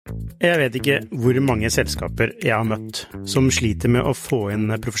Jeg vet ikke hvor mange selskaper jeg har møtt som sliter med å få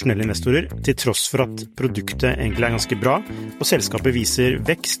inn profesjonelle investorer, til tross for at produktet egentlig er ganske bra, og selskapet viser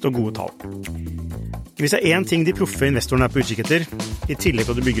vekst og gode tall. Hvis det er en ting de proffe investorene er på utkikk etter, i tillegg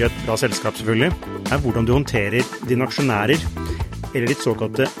til at du bygger et bra selskap selvfølgelig, er hvordan du håndterer dine aksjonærer, eller ditt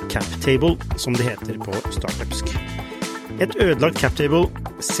såkalte cap table, som det heter på startupsk. Et ødelagt cap table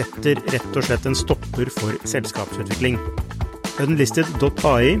setter rett og slett en stopper for selskapsutvikling.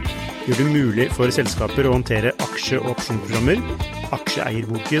 Unlisted.ai gjør det mulig for selskaper å håndtere aksje- og opsjonsprogrammer,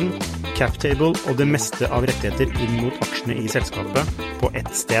 aksjeeierboken, captable og det meste av rettigheter inn mot aksjene i selskapet på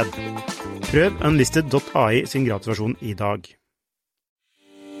ett sted. Prøv Unlisted.ai sin gratisversjon i dag.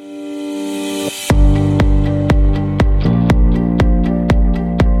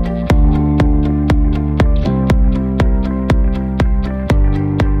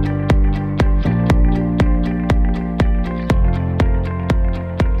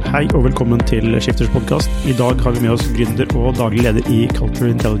 Hei og velkommen til Skifters podcast. I dag har vi med oss gründer og daglig leder i Culture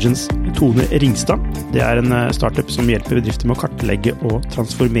Intelligence, Tone Ringstad. Det er en startup som hjelper bedrifter med å kartlegge og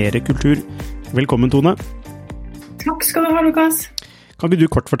transformere kultur. Velkommen, Tone. Takk skal du ha, Lukas. Kan ikke du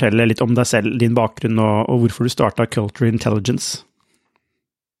kort fortelle litt om deg selv, din bakgrunn og hvorfor du startet Culture Intelligence?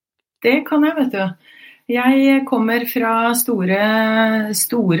 Det kan jeg, vet du. Jeg kommer fra store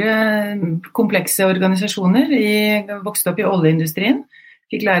komplekse organisasjoner. Jeg vokste opp i oljeindustrien.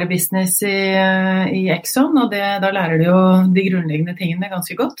 Fikk lære business i Exxon, og da lærer du jo de grunnleggende tingene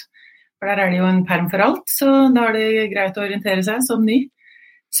ganske godt. For der er det jo en perm for alt, så da er det greit å orientere seg som ny.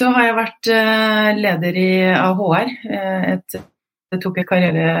 Så har jeg vært leder av HR, jeg tok et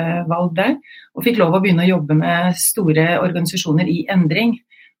karrierevalg der, og fikk lov å begynne å jobbe med store organisasjoner i endring.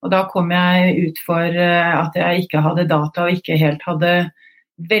 Og da kom jeg ut for at jeg ikke hadde data og ikke helt hadde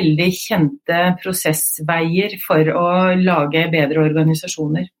veldig kjente prosessveier for å lage bedre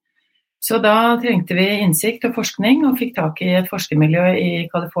organisasjoner. Så da trengte vi innsikt og forskning, og fikk tak i et forskermiljø i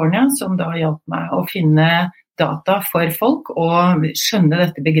California, som da hjalp meg å finne data for folk og skjønne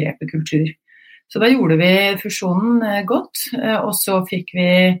dette begrepet kultur. Så da gjorde vi fusjonen godt, og så fikk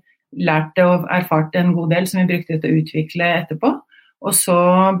vi lært og erfart en god del som vi brukte til å utvikle etterpå. Og så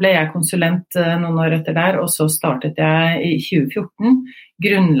ble jeg konsulent noen år etter der, og så startet jeg i 2014.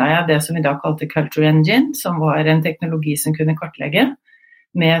 Grunnla jeg det som vi da kalte Culture Engine, som var en teknologi som kunne kartlegge,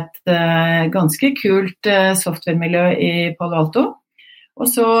 med et ganske kult softwaremiljø i Palo Alto.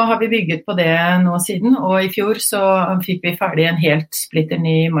 Og så har vi bygget på det nå siden, og i fjor så fikk vi ferdig en helt splitter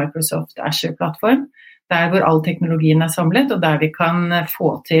ny Microsoft Azure-plattform, der hvor all teknologien er samlet, og der vi kan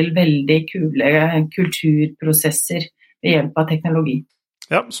få til veldig kule kulturprosesser ved hjelp av teknologi.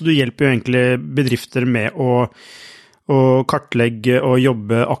 Ja, så du hjelper jo egentlig bedrifter med å kartlegge og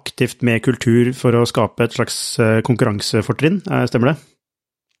jobbe aktivt med kultur for å skape et slags konkurransefortrinn, stemmer det?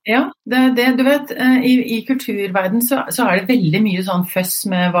 Ja, du vet, i kulturverden så er det veldig mye sånn føss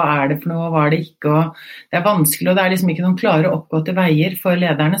med hva er det for noe, hva er det ikke, og det er vanskelig, og det er liksom ikke noen klare oppgåtte veier for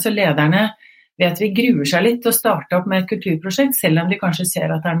lederne, så lederne vet vi gruer seg litt til å starte opp med et kulturprosjekt, selv om de kanskje ser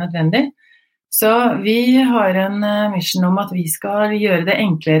at det er nødvendig. Så vi har en mission om at vi skal gjøre det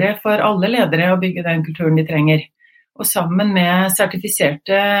enklere for alle ledere å bygge den kulturen de trenger. Og sammen med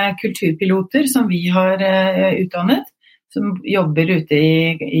sertifiserte kulturpiloter som vi har utdannet, som jobber ute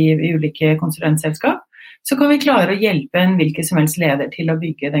i ulike konsulentselskap, så kan vi klare å hjelpe en hvilken som helst leder til å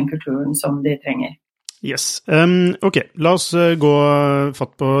bygge den kulturen som de trenger. Yes. Ok, la oss ta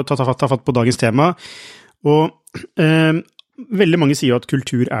fatt på dagens tema. Og veldig mange sier at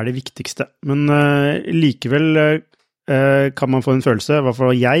kultur er det viktigste, men likevel kan man få en følelse, i hvert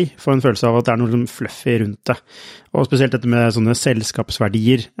fall jeg får en følelse av at det er noe fluffy rundt det. Og spesielt dette med sånne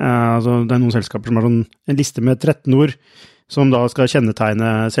selskapsverdier. Altså, det er noen selskaper som har en liste med 13 ord som da skal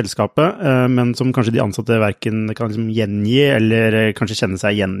kjennetegne selskapet, men som kanskje de ansatte hverken kan liksom gjengi eller kanskje kjenne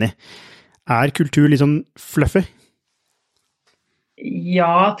seg igjen i. Er kultur litt sånn fluffy?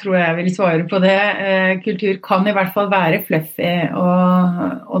 Ja, tror jeg vil svare på det. Kultur kan i hvert fall være fluffy,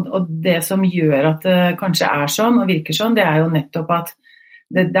 og det som gjør at det kanskje er sånn og virker sånn, det er jo nettopp at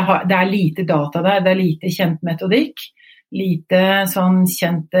det er lite data der, det er lite kjent metodikk, lite sånn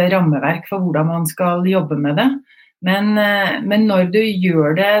kjent rammeverk for hvordan man skal jobbe med det. Men når du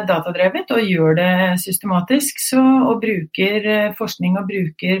gjør det datadrevet og gjør det systematisk, og bruker forskning og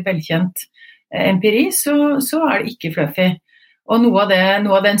bruker velkjent empiri, så er det ikke fluffy. Og noe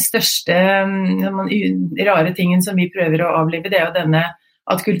av den største rare tingen som vi prøver å avlive, det er jo denne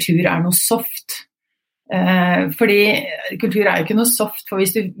at kultur er noe soft. Fordi kultur er jo ikke noe soft, for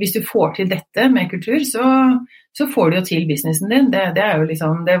hvis du får til dette med kultur, så får du jo til businessen din. Det er jo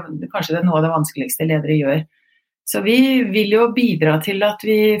liksom, kanskje det er noe av det vanskeligste ledere gjør. Så vi vil jo bidra til at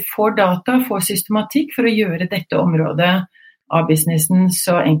vi får data, får systematikk for å gjøre dette området av businessen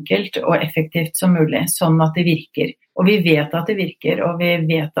så enkelt og effektivt som mulig, sånn at det virker. Og vi vet at det virker, og vi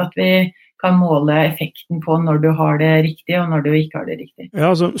vet at vi kan måle effekten på når du har det riktig og når du ikke har det riktig.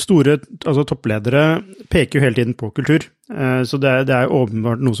 Ja, altså toppledere peker jo hele tiden på kultur, så det er jo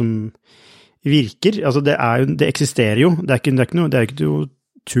åpenbart noe som virker. Altså det eksisterer jo, det er ikke noe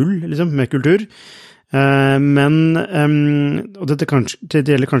tull liksom, med kultur. Men, og det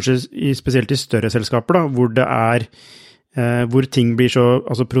gjelder kanskje spesielt i større selskaper da, hvor ting blir så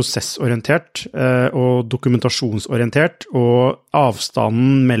prosessorientert og dokumentasjonsorientert, og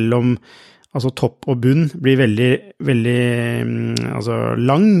avstanden mellom topp og bunn blir veldig, veldig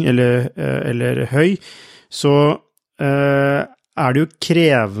lang eller høy, så er det jo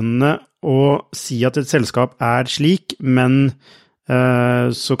krevende å si at et selskap er slik, men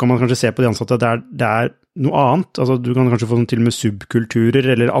så kan man kanskje se på de ansatte at det er noe annet. Altså, du kan kanskje få til og med subkulturer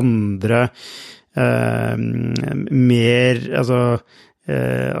eller andre mer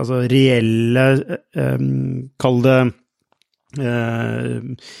reelle kall det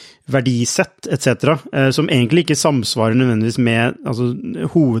verdisett etc., som egentlig ikke samsvarer nødvendigvis med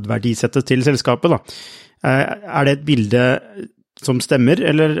hovedverdisettet til selskapet da. Er det et bilde som stemmer,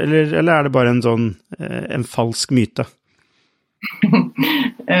 eller er det bare en falsk myte?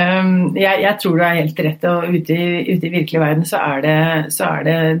 Jeg tror du er helt rett, og ute i virkelig verden så er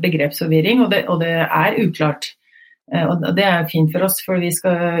det begrepsforvirring, og det er uklart. Og det er fint for oss, for vi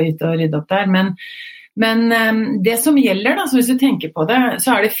skal ut og rydde opp der, men det som gjelder da, så hvis du tenker på det,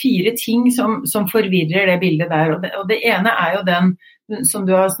 så er det 4 ting som forvirrer det bildet der, og det ene er jo den som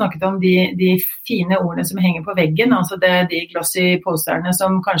du har snakket om, de fine ordene som henger på veggen, altså de glossy posterne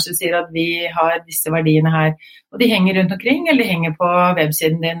som kanskje sier at vi har disse verdiene her, og de henger rundt omkring, eller de henger på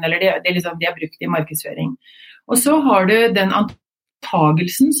websiden din, eller de er brukt i markedsføring. Og så har du den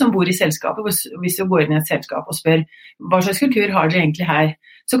antagelsen som bor i selskapet, hvis du går inn i et selskap og spør, hva slags kultur har dere egentlig her?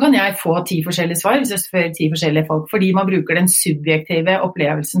 Så kan jeg få 10 forskjellige svar hvis jeg spør 10 forskjellige folk, fordi man bruker den subjektive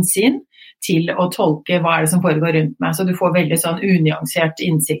opplevelsen sin til å tolke hva er det som foregår rundt meg, så du får veldig sånn unyansert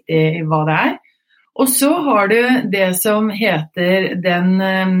innsikt i hva det er. Og så har du det som heter den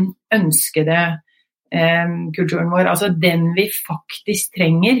ønskede kulturen vår, altså den vi faktisk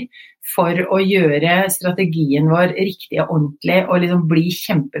trenger for å gjøre strategien vår riktig og ordentlig, og liksom bli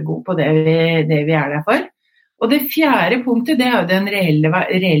kjempegod på det vi er der for. Og det 4. punktet, det er jo den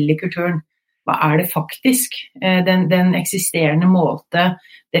reelle kulturen. Hva er det faktisk? Den eksisterende måte,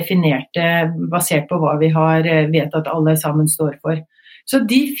 definerte, basert på hva vi har vet at alle sammen står for. Så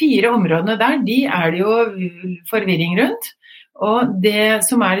de 4 områdene der, de er det jo forvirring rundt. Og det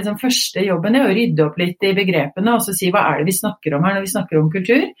som er liksom første jobben, det er å rydde opp litt i begrepene, og så si hva er det vi snakker om her når vi snakker om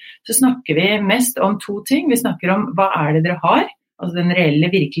kultur. Så snakker vi mest om 2 ting. Vi snakker om hva er det dere har, altså den reelle,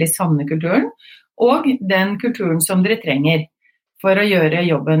 virkelig sanne kulturen, og den kulturen som dere trenger for å gjøre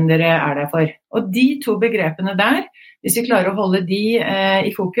jobben dere er der for. Og de 2 begrepene der, hvis vi klarer å holde de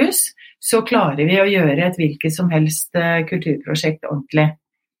i fokus, så klarer vi å gjøre et hvilket som helst kulturprosjekt ordentlig.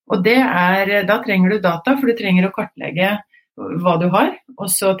 Og da trenger du data, for du trenger å kartlegge hva du har, og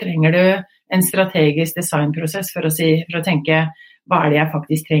så trenger du en strategisk designprosess for å tenke hva er det jeg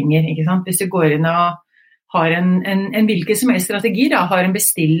faktisk trenger, ikke sant? Hvis du går inn og har en hvilken som helst strategi, da, har en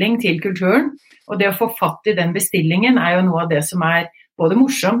bestilling til kulturen, og det å få fatt i den bestillingen er jo noe av det som er både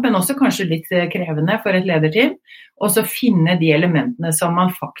morsomt, men også kanskje litt krevende for et lederteam, og så finne de elementene som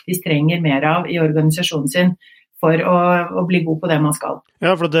man faktisk trenger mer av i organisasjonen sin for å bli god på det man skal.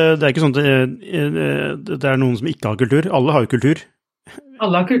 Ja, for det er ikke sånn at det er noen som ikke har kultur. Alle har jo kultur.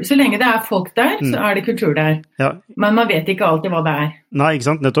 Så lenge det er folk der, så er det kultur der. Ja. Men man vet ikke alltid hva det er. Nei, ikke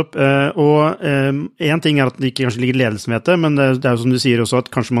sant, nettopp. Og en ting er at det ikke kanskje ligger ledelsen vet det, men det er jo som du sier også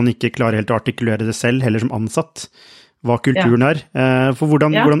at kanskje man ikke klarer helt å artikulere det selv, heller som ansatt, hva kulturen er. For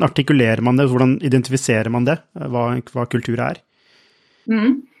hvordan artikulerer man det? Hvordan identifiserer man det? Hva kultur er?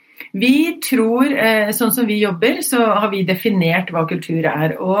 Vi tror, sånn som vi jobber, så har vi definert hva kultur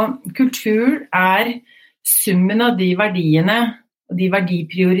er. Og kultur er summen av de verdiene og de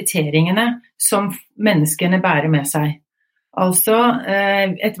verdiprioriteringene som menneskene bærer med seg. Altså,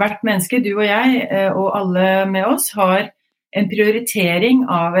 et hvert menneske, du og jeg, og alle med oss, har en prioritering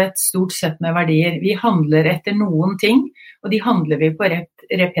av et stort sett med verdier. Vi handler etter noen ting, og de handler vi på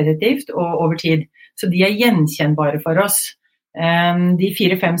repetitivt og over tid. Så de er gjenkjennbare for oss. De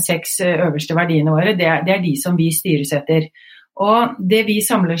 4, 5, 6 øverste verdiene våre, det er de som vi styres etter. Og det vi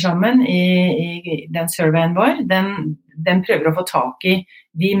samler sammen i den surveyen vår, den prøver å få tak i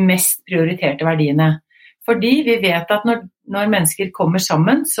de mest prioriterte verdiene. Fordi vi vet at når mennesker kommer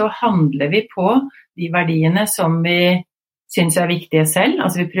sammen, så handler vi på de verdiene som vi synes viktige selv,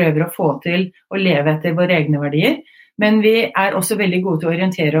 altså vi prøver å få til å leve etter våre egne verdier, men vi også veldig gode til å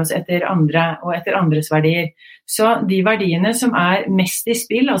orientere oss etter andre og etter andres verdier. Så de verdiene som mest i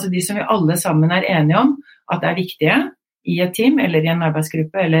spill, altså de som vi alle sammen enige om at viktige i et team, eller i en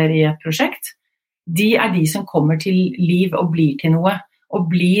arbeidsgruppe, eller i et prosjekt, de de som kommer til liv og blir til noe, og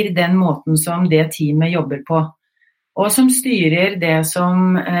blir den måten som det teamet jobber på. Og som styrer det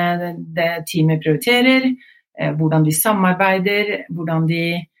som det teamet prioriterer, hvordan de samarbeider, hvordan de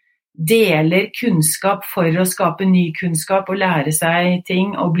deler kunnskap for å skape ny kunnskap og lære seg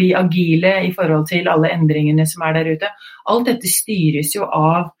ting og bli agile i forhold til alle endringene som der ute. Alt dette styres jo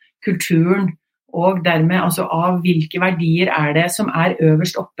av kulturen og dermed altså av hvilke verdier det som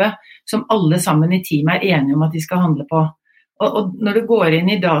øverst oppe, som alle sammen i teamet enige om at de skal handle på. Og når du går inn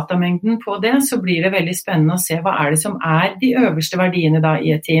i datamengden på det, så blir det veldig spennende å se hva det som de øverste verdiene da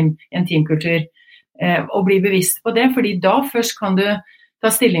i et team, i en teamkultur, og bli bevisst på det, fordi da først kan du ta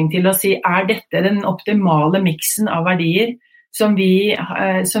stilling til å si, dette den optimale miksen av verdier som vi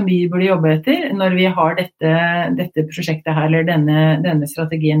burde jobbe etter når vi har dette prosjektet her, eller denne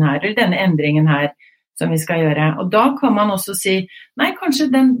strategien her, eller denne endringen her som vi skal gjøre. Og da kan man også si, nei, kanskje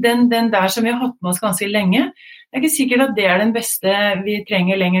den der som vi har hatt med oss ganske lenge, det ikke sikkert at det den beste vi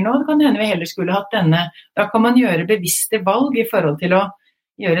trenger lenger nå, det kan hende vi heller skulle hatt denne. Da kan man gjøre bevisste valg i forhold til å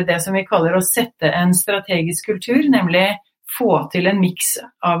gjøre det som vi kaller å sette en strategisk kultur, nemlig få til en miks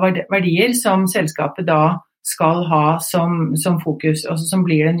av verdier som selskapet da skal ha som fokus, altså som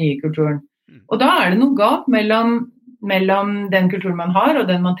blir den nye kulturen. Og da det noe galt mellom den kulturen man har og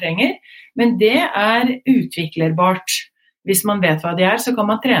den man trenger, men det utviklerbart. Hvis man vet hva de så kan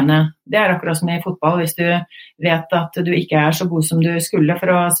man trene. Det akkurat som i fotball. Hvis du vet at du ikke så god som du skulle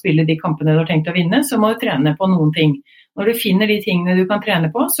for å spille de kampene du har tenkt å vinne, så må du trene på noen ting. Når du finner de tingene du kan trene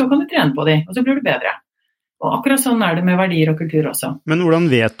på, så kan du trene på de, og så blir du bedre. Og akkurat sånn det med verdier og kultur også. Men hvordan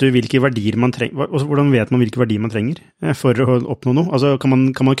vet du hvilke verdier man trenger, hvordan vet man hvilke verdier man trenger for å oppnå noe? Altså, kan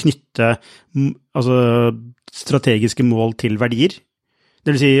man knytte strategiske mål til verdier?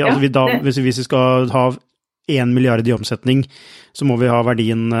 Det vil si, hvis vi skal ha 1 milliard i omsetning, så må vi ha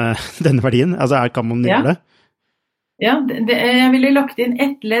denne verdien. Altså, kan man gjøre det? Ja, jeg ville lagt inn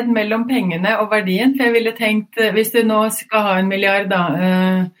ett ledd mellom pengene og verdien, for jeg ville tenkt, hvis du nå skal ha 1 milliard,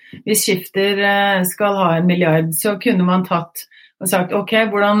 hvis Skifter skal ha 1 milliard, så kunne man tatt og sagt, ok,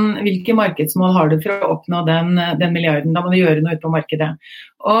 hvilke markedsmål har du for å oppnå den milliarden? Da må du gjøre noe ut på markedet.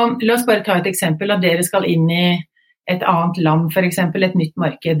 Og la oss bare ta et eksempel, at dere skal inn i et annet land, for eksempel et nytt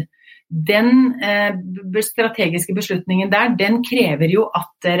marked. Den strategiske beslutningen den krever jo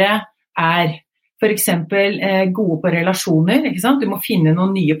at dere for eksempel gode på relasjoner, ikke sant? Du må finne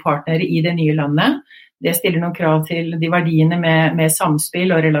noen nye partnere i det nye landet. Det stiller noen krav til de verdiene med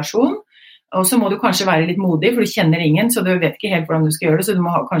samspill og relasjon. Og så må du kanskje være litt modig, for du kjenner ingen, så du vet ikke helt hvordan du skal gjøre det, så du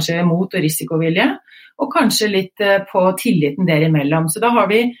må ha kanskje mot og risikovilje, og kanskje litt på tilliten dere imellom. Så da har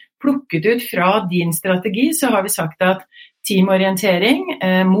vi plukket ut fra din strategi, så har vi sagt at teamorientering,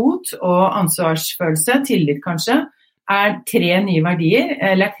 mot og ansvarsfølelse, tillit kanskje, 3 nye verdier,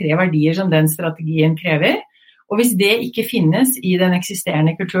 eller 3 verdier som den strategien krever. Og hvis det ikke finnes i den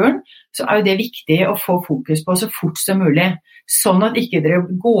eksisterende kulturen, så jo det viktig å få fokus på så fort som mulig. Sånn at ikke dere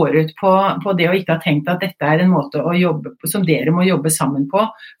går ut på det og ikke har tenkt at dette en måte å jobbe på, som dere må jobbe sammen på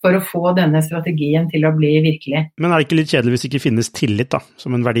for å få denne strategien til å bli virkelig. Men det ikke litt kjedelig hvis det ikke finnes tillit da,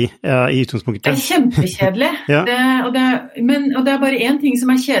 som en verdi i utgangspunktet? Det kjempekjedelig. Ja. Og det bare en ting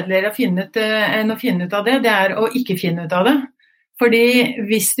som kjedeligere enn å finne ut av det, det å ikke finne ut av det. Fordi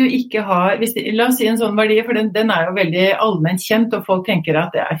hvis du ikke har, la oss si en sånn verdi, for den jo veldig allment kjent, og folk tenker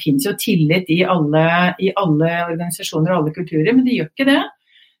at det finnes jo tillit i alle organisasjoner og alle kulturer, men det gjør ikke det.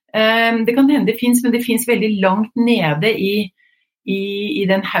 Det kan hende det finnes, men det finnes veldig langt nede i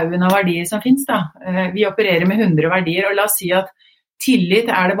den haugen av verdier som finnes da. Vi opererer med 100 verdier, og la oss si at tillit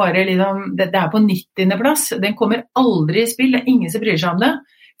det bare liksom, det på 90. plass. Den kommer aldri i spill, det ingen som bryr seg om det.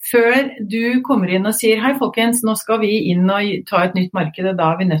 Før du kommer inn og sier, hei folkens, nå skal vi inn og ta et nytt marked, og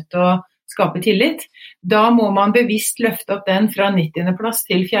da vi nødt til å skape tillit. Da må man bevisst løfte opp den fra 90. plass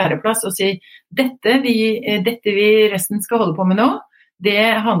til 4. plass og si, dette vi resten skal holde på med nå,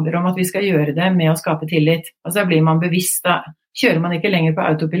 det handler om at vi skal gjøre det med å skape tillit. Og så blir man bevisst da. Kjører man ikke lenger på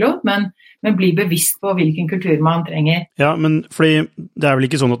autopilot, men blir bevisst på hvilken kultur man trenger. Ja, men fordi det vel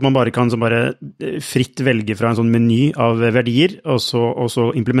ikke sånn at man bare kan fritt velge fra en sånn meny av verdier, og så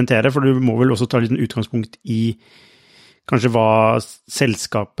implementere, for du må vel også ta litt utgangspunkt i kanskje hva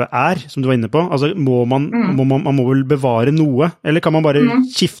selskapet som du var inne på. Altså, man må vel bevare noe, eller kan man bare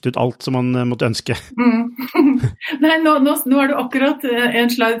skifte ut alt som man måtte ønske? Nei, nå du akkurat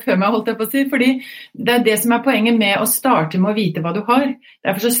en slag før meg, holdt jeg på å si, fordi det det som poenget med å starte med å vite hva du har.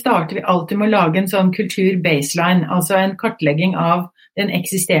 Derfor så starter vi alltid med å lage en sånn kultur-baseline, altså en kartlegging av den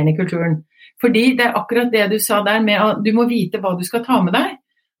eksisterende kulturen. Fordi det akkurat det du sa der med at du må vite hva du skal ta med deg.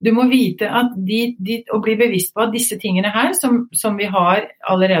 Du må vite at og bli bevisst på at disse tingene her som vi har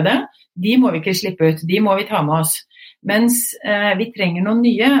allerede, de må vi ikke slippe ut, de må vi ta med oss. Mens vi trenger noen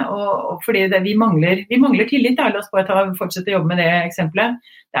nye, og fordi vi mangler tillit, la oss bare fortsette å jobbe med det eksempelet.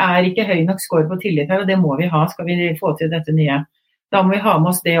 Det ikke høy nok score på tillit her, og det må vi ha, skal vi få til dette nye. Da må vi ha med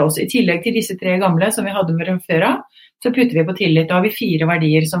oss det også. I tillegg til disse 3 gamle som vi hadde med før av, så putter vi på tillit. Da har vi 4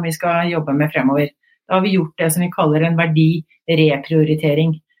 verdier som vi skal jobbe med fremover. Da har vi gjort det som vi kaller en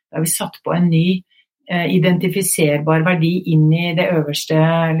verdireprioritering. Da har vi satt på en ny identifiserbar verdi inn i det øverste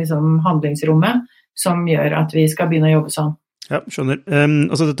handlingsrommet, som gjør at vi skal begynne å jobbe sånn. Ja, skjønner.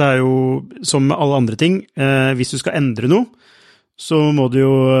 Altså dette jo som med alle andre ting. Hvis du skal endre noe, så må du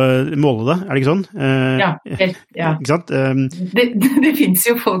jo måle det, det ikke sånn? Ja. Ikke sant? Det finnes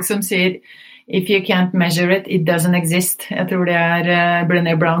jo folk som sier if you can't measure it, it doesn't exist. Jeg tror det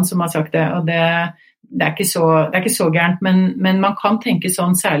Brené Brown som har sagt det, og det ikke så gærent, men man kan tenke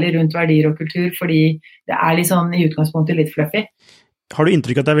sånn særlig rundt verdier og kultur, fordi det litt sånn i utgangspunktet litt fluffy. Har du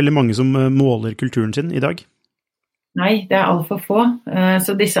inntrykk at det veldig mange som måler kulturen sin i dag? Nei, det alt for få.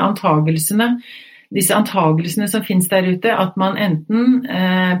 Så disse antagelsene som finnes der ute, at man enten,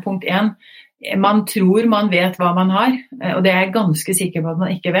 punkt 1, man tror man vet hva man har, og det jeg ganske sikker på at man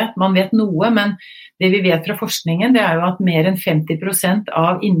ikke vet. Man vet noe, men det vi vet fra forskningen, det jo at mer enn 50%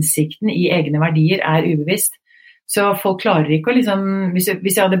 av innsikten i egne verdier ubevisst. Så folk klarer ikke å hvis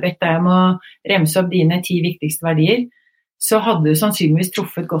jeg hadde bedt deg om å remse opp dine 10 viktigste verdier, så hadde du sannsynligvis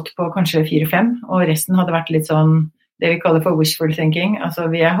truffet godt på kanskje 4-5, og resten hadde vært litt sånn det vi kaller for wishful thinking. Altså,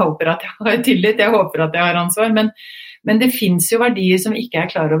 jeg håper at jeg har tillit, jeg håper at jeg har ansvar, men det finnes jo verdier som vi ikke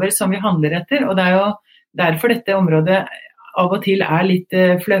klar over, som vi handler etter, og det jo derfor dette området av og til litt,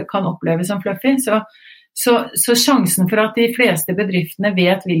 kan oppleves som fluffy. Så sjansen for at de fleste bedriftene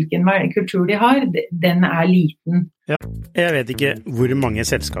vet hvilken kultur de har, den liten. Ja. Jeg vet ikke hvor mange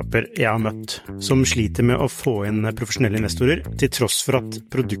selskaper jeg har møtt som sliter med å få inn profesjonelle investorer, til tross for at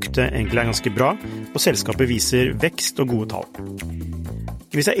produktet egentlig ganske bra, og selskapet viser vekst og gode tall.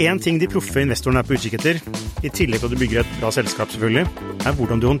 Hvis det en ting de proffe investorene på utkikk etter, i tillegg til at du bygger et bra selskap selvfølgelig,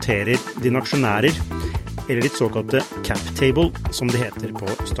 hvordan du håndterer dine aksjonærer, eller ditt såkalte cap table, som det heter på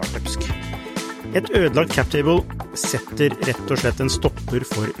startupsk. Et ødelagt cap table setter rett og slett en stopper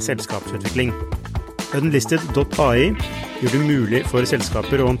for selskapsutvikling. Unlisted.ai gjør det mulig for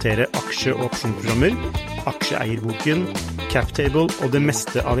selskaper å håndtere aksje- og opsjonsprogrammer, aksjeeierboken, cap table og det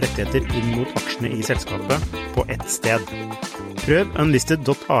meste av rettigheter inn mot aksjene i selskapet på ett sted. Prøv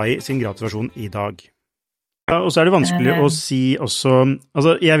Unlisted.ai sin gratisversjon i dag. Ja, og så det vanskelig å si også,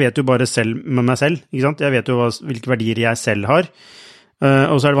 altså jeg vet jo bare selv med meg selv, ikke sant? Jeg vet jo hvilke verdier jeg selv har,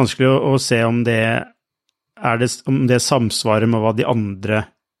 og så det vanskelig å se om det samsvarer med hva de andre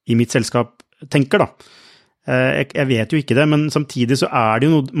i mitt selskap tenker da. Jeg vet jo ikke det, men samtidig så det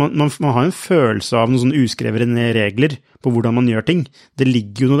jo noe, man har en følelse av noen sånne uskrevne regler på hvordan man gjør ting. Det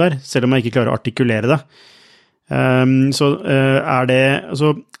ligger jo noe der, selv om jeg ikke klarer å artikulere det. Så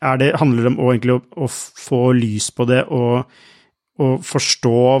handler det om egentlig å få lys på det og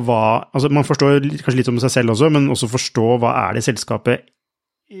forstå altså man forstår kanskje litt om seg selv også, men også forstå hva det selskapet,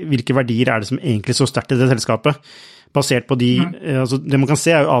 hvilke verdier det som egentlig så sterkt i det selskapet, basert på altså det man kan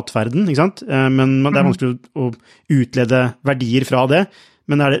se jo atferden, ikke sant? Men det vanskelig å utlede verdier fra det,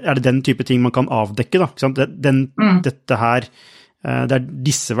 men det den type ting man kan avdekke da, ikke sant? Dette her, det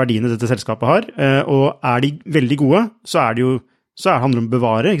disse verdiene dette selskapet har, og de veldig gode, så handler det om å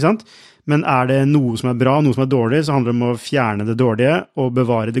bevare, ikke sant? Men det noe som bra, noe som dårlig, så handler det om å fjerne det dårlige og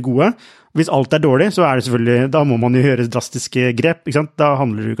bevare det gode. Hvis alt dårlig, så det selvfølgelig, da må man jo gjøre drastiske grep, ikke sant? Da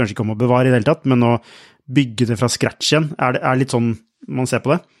handler det kanskje ikke om å bevare i det hele tatt, men å bygge det fra scratch igjen. Det litt sånn man ser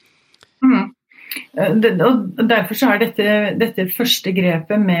på det? Og derfor så dette første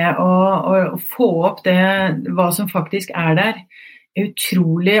grepet med å få opp hva som faktisk der,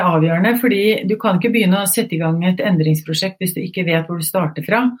 utrolig avgjørende, fordi du kan ikke begynne å sette i gang et endringsprosjekt hvis du ikke vet hvor du starter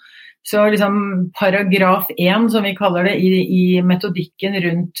fra. Så paragraf 1, som vi kaller det i metodikken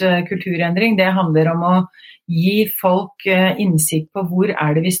rundt kulturendring, det handler om å gi folk innsikt på hvor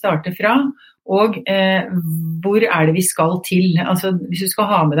det vi starter fra, og hvor det vi skal til. Altså, hvis du skal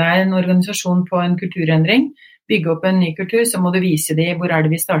ha med deg en organisasjon på en kulturendring, bygge opp en ny kultur, så må du vise dem hvor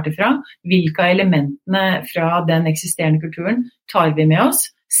det vi starter fra, hvilke av elementene fra den eksisterende kulturen tar vi med oss.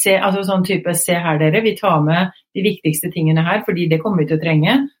 Se her dere, vi tar med de viktigste tingene her, fordi det kommer vi til å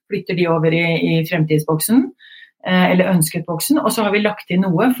trenge, flytter de over i fremtidsboksen, eller ønsketboksen, og så har vi lagt inn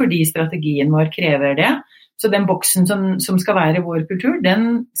noe fordi strategien vår krever det. Så den boksen som skal være vår kultur,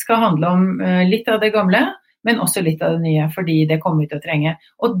 den skal handle om litt av det gamle, men også litt av det nye, fordi det kommer vi til å trenge.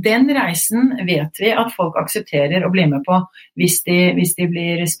 Og den reisen vet vi at folk aksepterer å bli med på hvis de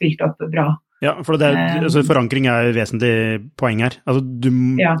blir spilt opp bra. Ja, for forankring er et vesentlig poeng her. Du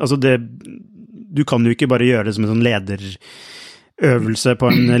kan jo ikke bare gjøre det som en sånn lederøvelse på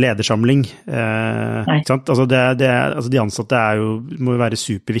en ledersamling. Ikke sant? De ansatte må jo være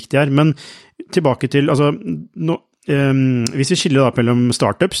superviktige her. Men tilbake til, hvis vi skiller da mellom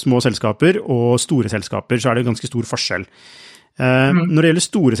startups, små selskaper og store selskaper, så er det ganske stor forskjell. Når det gjelder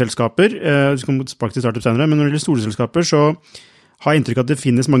store selskaper, vi skal tilbake til startups senere, men når det gjelder store selskaper, så har jeg inntrykk av at det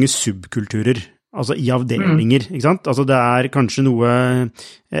finnes mange subkulturer, altså i avdelinger, ikke sant? Altså det er kanskje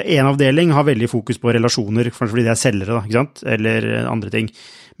en avdeling har veldig fokus på relasjoner, kanskje fordi det er selgere da, ikke sant? Eller andre ting.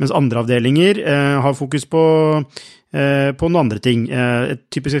 Mens andre avdelinger har fokus på noen andre ting. Et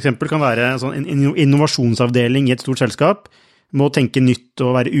typisk eksempel kan være en innovasjonsavdeling i et stort selskap, må tenke nytt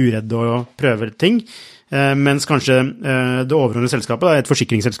og være uredd og prøve ting, mens kanskje det overordnede selskapet, et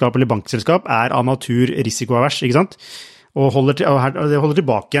forsikringsselskap eller bankselskap, er av natur risikoavers, ikke sant? Og det holder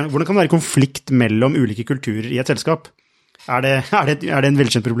tilbake. Hvordan kan det være konflikt mellom ulike kulturer i et selskap? Er det en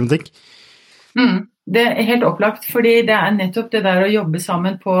velkjent problematikk? Det er helt opplagt, fordi det er nettopp det der å jobbe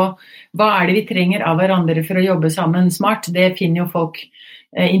sammen på hva er det vi trenger av hverandre for å jobbe sammen smart. Det finner jo folk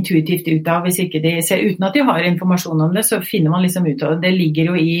intuitivt ut av, hvis ikke de ser, uten at de har informasjon om det, så finner man liksom ut av det. Det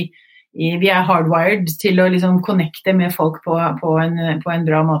ligger jo vi er hardwired til å liksom connecte med folk på en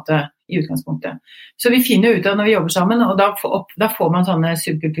bra måte i utgangspunktet. Så vi finner ut av når vi jobber sammen, og da får man sånne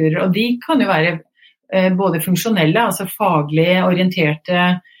subkulturer, og de kan jo være både funksjonelle, altså faglig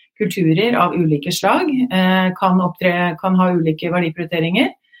orienterte kulturer av ulike slag, kan ha ulike verdiprioriteringer,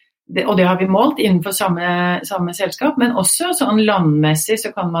 og det har vi målt innenfor samme selskap, men også sånn landmessig så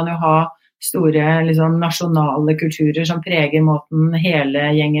kan man jo ha store liksom, nasjonale kulturer som preger måten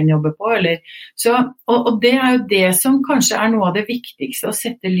hele gjengen jobber på. Og det er jo det som kanskje er noe av det viktigste å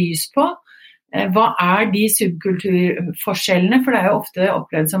sette lys på. Hva er de subkulturforskjellene? For det er jo ofte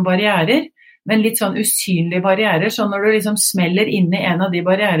opplevd som barrierer, men litt sånn usynlige barrierer. Så når du liksom smeller inn i en av de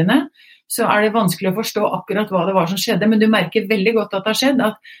barrierene, så er det vanskelig å forstå akkurat hva det var som skjedde, men du merker veldig godt at det har skjedd,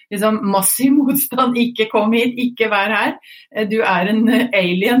 at liksom, massiv motstand, ikke kom hit, ikke vær her, du er en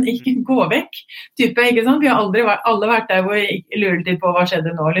alien, ikke gå vekk, type, ikke sant? Vi har alle vært der hvor vi lurer litt på hva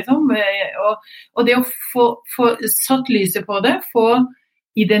skjedde nå, liksom, og det å få satt lyset på det, få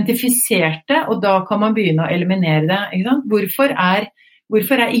identifisert det, og da kan man begynne å eliminere det, ikke sant? Hvorfor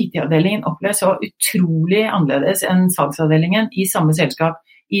er IT-avdelingen opplevd så utrolig annerledes enn salgsavdelingen i samme selskap,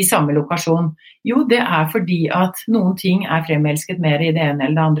 i samme lokasjon? Jo, det er fordi at noen ting er fremelsket mer i det ene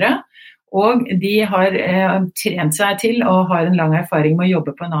eller det andre, og de har trent seg til og har en lang erfaring med å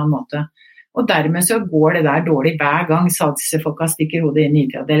jobbe på en annen måte. Og dermed så går det der dårlig hver gang salgsfolka stikker hodet inn i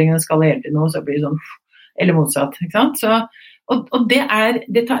IT-avdelingen og skal hele til noe, så blir det sånn, eller motsatt, ikke sant? Så, og det er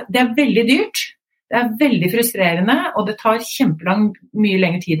veldig dyrt, det er veldig frustrerende, og det tar mye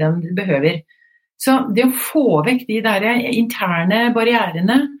lengre tid enn det behøver. Så det å få vekk de der interne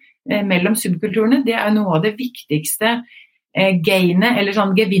barrierene mellom subkulturene, det er noe av det viktigste gainet, eller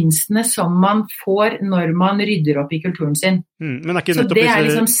sånn gevinstene som man får når man rydder opp i kulturen sin. Men er ikke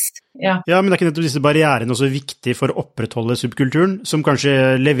nettopp disse barrierene også viktige for å opprettholde subkulturen, som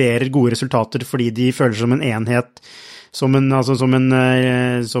kanskje leverer gode resultater fordi de føler som en enhet, som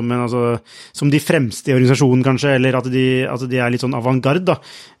de fremste i organisasjonen kanskje, eller at de er litt sånn avantgarde da.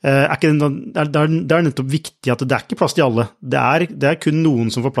 Det er nettopp viktig at det er ikke plass til alle. Det er kun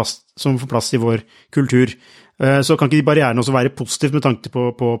noen som får plass i vår kultur. Så kan ikke de barrierene også være positivt med tanke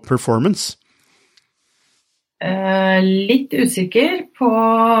på performance? Litt usikker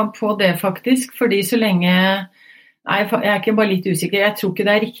på det faktisk, fordi så lenge... Nei, jeg er ikke bare litt usikker. Jeg tror ikke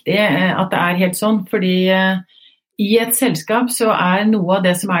det er riktig at det er helt sånn, fordi... I et selskap så er noe av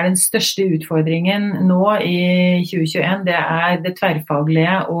det som er den største utfordringen nå i 2021, det er det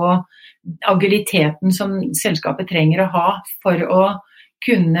tverrfaglige og agiliteten som selskapet trenger å ha for å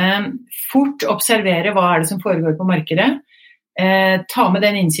kunne fort observere hva er det som foregår på markedet, ta med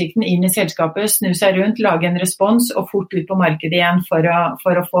den innsikten inn i selskapet, snu seg rundt, lage en respons og fort ut på markedet igjen for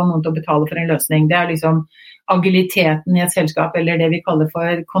å få noen til å betale for en løsning. Det er liksom agiliteten i et selskap, eller det vi kaller for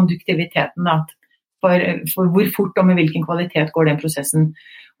konduktiviteten, at for hvor fort og med hvilken kvalitet går den prosessen.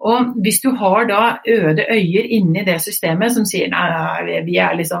 Og hvis du har da øde øyer inne i det systemet som sier nei, vi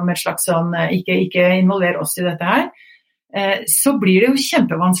liksom et slags sånn, ikke involver oss i dette her, så blir det jo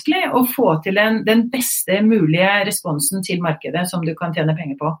kjempevanskelig å få til den beste mulige responsen til markedet som du kan tjene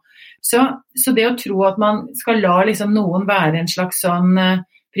penger på. Så det å tro at man skal la liksom noen være en slags sånn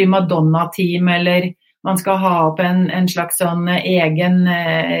primadonna-team, eller man skal ha opp en slags sånn egen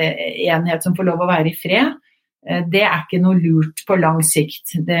enhet som får lov å være i fred, det ikke noe lurt på lang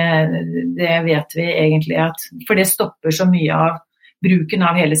sikt. Det vet vi egentlig for det stopper så mye av bruken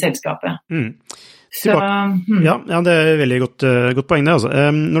av hele selskapet. Så, Ja, det veldig godt poeng det. Altså.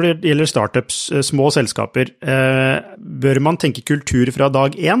 Når det gjelder startups, små selskaper, bør man tenke kultur fra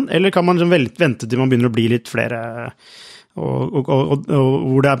dag 1, eller kan man vente til man begynner å bli litt flere, og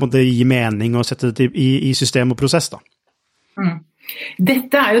hvor det på en måte gir mening å sette det i system og prosess da?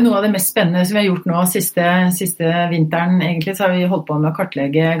 Dette jo noe av det mest spennende som vi har gjort nå siste vinteren. Egentlig så har vi holdt på med å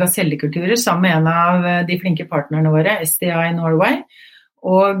kartlegge gasellekulturer sammen med en av de flinke partnerne våre, SDI Norway.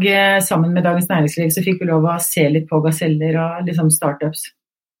 Og sammen med Dagens Næringsliv så fikk vi lov å se litt på gaseller og liksom startups.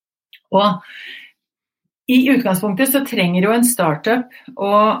 Og i utgangspunktet så trenger jo en startup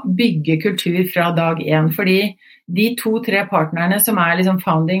å bygge kultur fra dag 1, fordi de 2-3 partnerne som liksom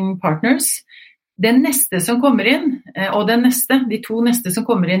founding partners, den neste som kommer inn, og de 2 neste som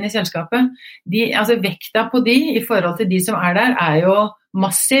kommer inn i selskapet, altså vekta på de i forhold til de som der, jo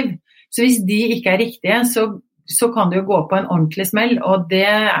massiv. Så hvis de ikke riktige, så kan du jo gå på en ordentlig smell, og det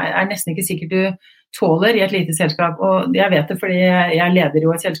nesten ikke sikkert du tåler i et lite selskap. Og jeg vet det fordi jeg leder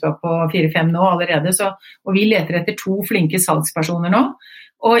jo et selskap på 4-5 nå allerede, og vi leter etter 2 flinke salgspersoner nå.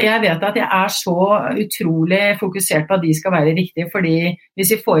 Og jeg vet at jeg så utrolig fokusert på at de skal være riktige, fordi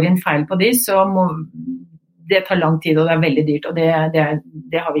hvis vi får inn feil på de, så må det ta lang tid, og det veldig dyrt, og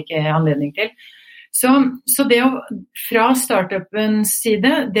det har vi ikke anledning til. Så det fra startupens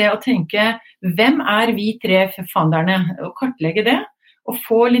side, det å tenke, hvem vi 3 founderne, og kartlegge det, og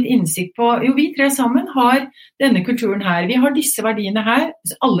få litt innsikt på, jo vi 3 sammen har denne kulturen her, vi har disse verdiene her,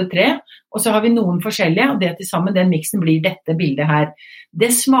 alle 3, og så har vi noen forskjellige, og det til sammen, den miksen blir dette bildet her.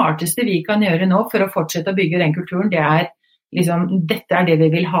 Det smarteste vi kan gjøre nå for å fortsette å bygge den kulturen, det liksom, dette det vi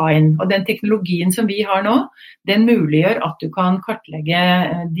vil ha inn. Og den teknologien som vi har nå, den muliggjør at du kan kartlegge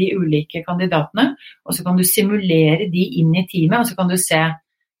de ulike kandidatene, og så kan du simulere de inn i teamet, og så kan du se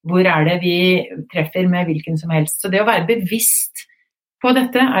hvor det vi treffer med hvilken som helst. Så det å være bevisst på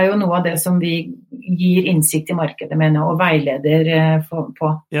dette jo noe av det som vi gir innsikt i markedet, mener jeg, og veileder på.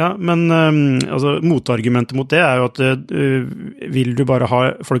 Ja, men altså, motargumentet mot det jo at vil du bare ha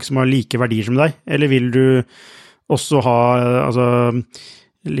folk som har like verdier som deg, eller vil du også ha altså,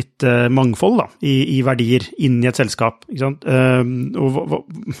 litt mangfold da, i verdier inni et selskap, ikke sant?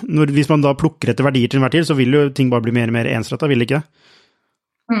 Og hvis man da plukker etter verdier til enhver tid, så vil jo ting bare bli mer og mer ensrettet, vil det ikke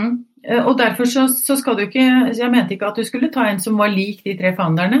det? Og derfor så skal du ikke, jeg mente ikke at du skulle ta en som var lik de 3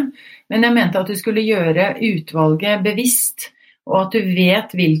 founderne, men jeg mente at du skulle gjøre utvalget bevisst, og at du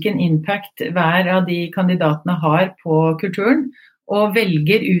vet hvilken impact hver av de kandidatene har på kulturen, og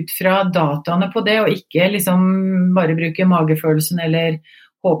velger ut fra dataene på det, og ikke liksom bare bruke magefølelsen eller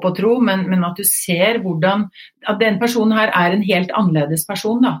håp og tro, men at du ser hvordan, at den personen her en helt annerledes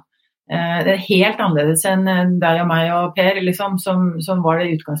person da. Det helt annerledes enn deg og meg og Per, liksom, som var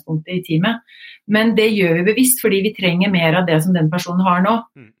det utgangspunktet i teamet. Men det gjør vi bevisst, fordi vi trenger mer av det som den personen har nå.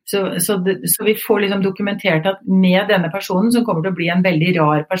 Så vi får liksom dokumentert at med denne personen, som kommer til å bli en veldig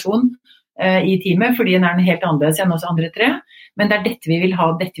rar person i teamet, fordi den en helt annerledes enn oss andre 3, men det dette vi vil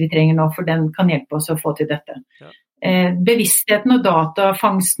ha, dette vi trenger nå, for den kan hjelpe oss å få til dette. Ja. Bevisstheten og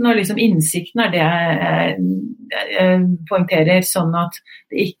datafangsten og liksom innsikten det poengterer, sånn at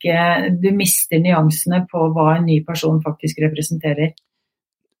du mister nyansene på hva en ny person faktisk representerer.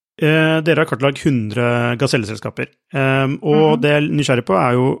 Dere har kartlagt 100 gaselleselskaper, og det jeg er nysgjerrig på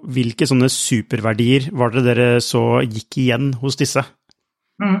jo hvilke sånne superverdier var det dere så gikk igjen hos disse?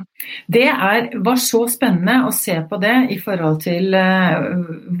 Det var så spennende å se på det i forhold til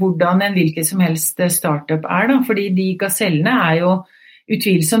hvordan en hvilken som helst startup da, fordi de gasellene jo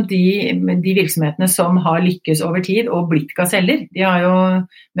utvilsomt de virksomhetene som har lykkes over tid og blitt gaseller. De har jo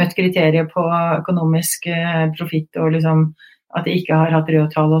møtt kriterier på økonomisk profitt og liksom at de ikke har hatt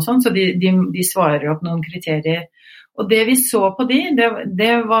røde tall og sånn, så de svarer opp noen kriterier. Og det vi så på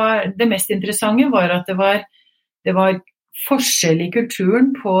det mest interessante var at det var forskjell i kulturen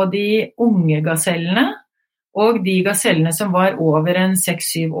på de unge gasellene og de gasellene som var over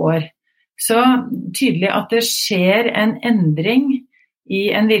 6-7 år. Så tydelig at det skjer en endring i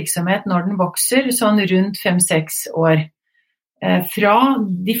en virksomhet når den vokser, sånn rundt 5-6 år. Fra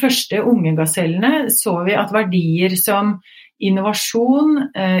de første unge gasellene så vi at verdier som innovasjon,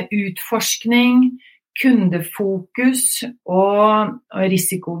 utforskning, kundefokus og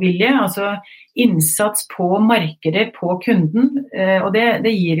risikovilje, altså innsats på markedet, på kunden, og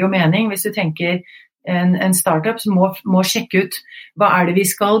det gir jo mening hvis du tenker en startup som må sjekke ut hva det vi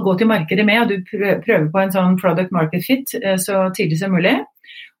skal gå til markedet med, og du prøver på en sånn product market fit så tidlig som mulig.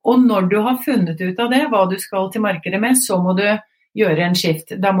 Og når du har funnet ut av det, hva du skal til markedet med, så må du gjøre en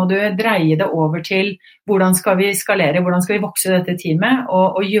skift. Da må du dreie det over til hvordan skal vi skalere, hvordan skal vi vokse dette teamet,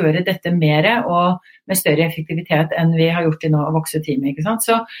 og gjøre dette mer og med større effektivitet enn vi har gjort til nå å vokse teamet, ikke sant?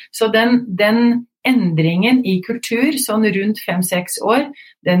 Så den endringen i kultur, sånn rundt 5-6 år,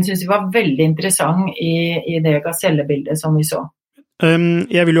 den synes vi var veldig interessant i det gasellebildet som vi så.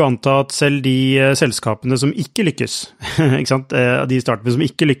 Jeg vil jo anta at selv de selskapene som ikke lykkes, ikke sant? De startupene som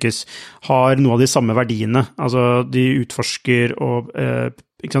ikke lykkes, har noe av de samme verdiene. Altså de utforsker og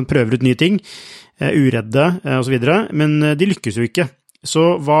ikke sant, prøver ut nye ting, uredde og så videre, men de lykkes jo ikke. Så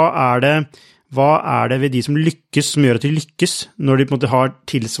hva det ved de som lykkes som gjør at de lykkes, når de på en måte har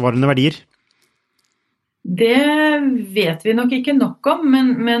tilsvarende verdier? Det vet vi nok ikke nok om,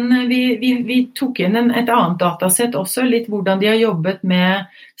 men vi tok inn et annet datasett også, litt hvordan de har jobbet med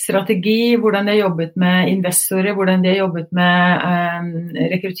strategi, hvordan de har jobbet med investorer, hvordan de har jobbet med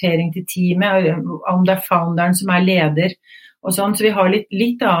rekruttering til teamet, om det founderen som leder og sånn, så vi har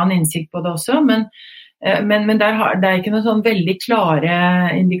litt annen innsikt på det også, men det ikke noen sånn veldig klare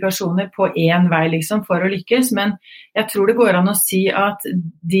indikasjoner på en vei liksom, for å lykkes, men jeg tror det går an å si at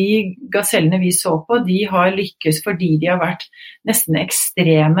de gasellene vi så på, de har lykkes fordi de har vært nesten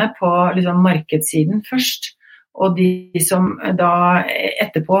ekstreme på liksom, markedssiden først, og de som da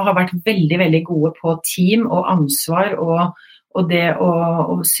etterpå har vært veldig, veldig gode på team og ansvar og det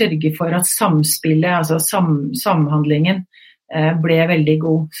å sørge for at samspillet, altså samhandlingen ble veldig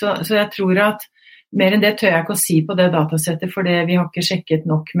god. Så jeg tror at mer enn det tør jeg ikke å si på det datasettet, for vi har ikke sjekket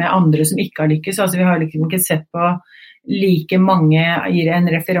nok med andre som ikke har lykkes. Altså vi har liksom ikke sett på like mange i en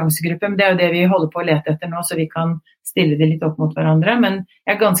referansegruppe, men det jo det vi holder på å lete etter nå, så vi kan stille det litt opp mot hverandre. Men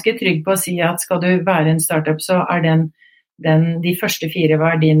jeg ganske trygg på å si at skal du være en startup, så de første 4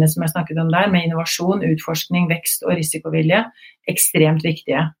 verdiene som jeg snakket om der, med innovasjon, utforskning, vekst og risikovilje, ekstremt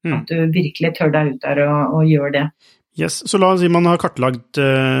viktige. At du virkelig tør deg ut der og gjør det. Yes, så la oss si man har kartlagt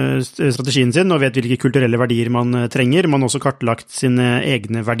strategien sin og vet hvilke kulturelle verdier man trenger. Man har også kartlagt sine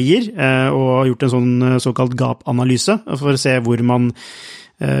egne verdier og har gjort en sånn såkalt gap-analyse for å se hvor man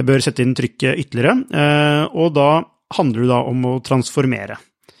bør sette inn trykket ytterligere. Og da handler det da om å transformere.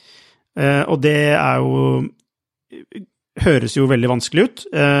 Og det høres jo veldig vanskelig ut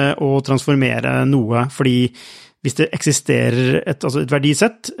å transformere noe, fordi hvis det eksisterer et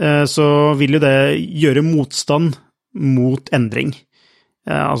verdisett, så vil jo det gjøre motstand mot endring.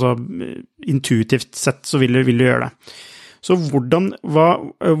 Altså intuitivt sett så vil det gjøre det. Så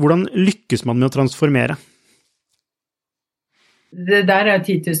hvordan lykkes man med å transformere? Det der jo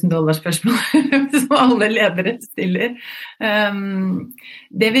 $10 000 spørsmål som alle ledere stiller.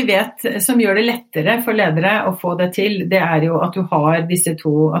 Det vi vet som gjør det lettere for ledere å få det til, det jo at du har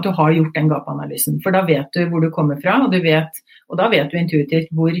at du har gjort den gap-analysen. For da vet du hvor du kommer fra, og da vet du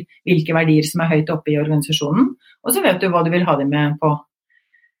intuitivt hvilke verdier som høyt oppe i organisasjonen, og så vet du hva du vil ha dem med på.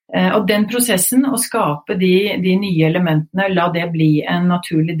 Og den prosessen å skape de nye elementene, la det bli en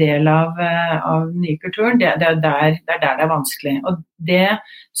naturlig del av nykulturen, det der det vanskelig. Og det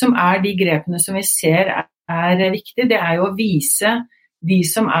som de grepene som vi ser viktig, det jo å vise de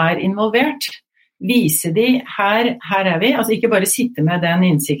som involvert. Vise de, her vi, altså ikke bare sitte med den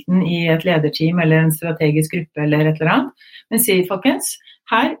innsikten i et lederteam eller en strategisk gruppe eller et eller annet, men si, folkens,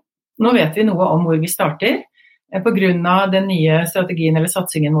 nå vet vi noe om hvor vi starter, på grunn av den nye strategien eller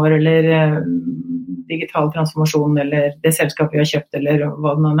satsingen vår, eller digital transformasjon, eller det selskapet vi har kjøpt, eller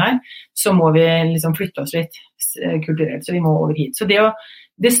hva det nå så må vi liksom flytte oss litt kulturelt, så vi må over hit. Så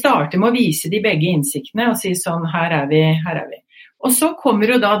det starter med å vise de begge innsiktene, og si sånn, her vi. Og så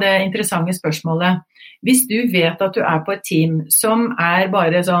kommer jo da det interessante spørsmålet, hvis du vet at du på et team som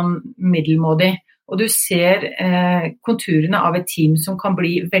bare sånn middelmådig, og du ser konturene av et team som kan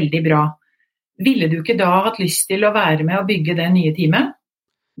bli veldig bra, ville du ikke da hatt lyst til å være med og bygge det nye teamet?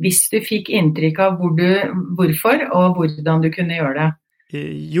 Hvis du fikk inntrykk av hvorfor og hvordan du kunne gjøre det?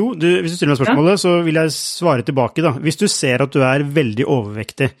 Jo, hvis du stiller meg spørsmålet, så vil jeg svare tilbake da. Hvis du ser at du veldig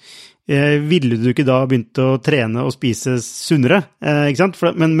overvektig, ville du ikke da begynt å trene og spise sunnere, ikke sant?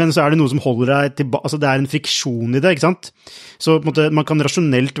 Men så det noe som holder deg tilbake, altså det en friksjon i det, ikke sant? Så på en måte, man kan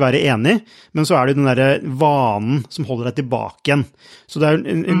rasjonelt være enig, men så det den der vanen som holder deg tilbake igjen. Så det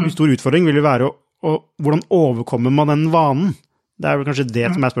en stor utfordring vil jo være hvordan overkommer man den vanen? Det vel kanskje det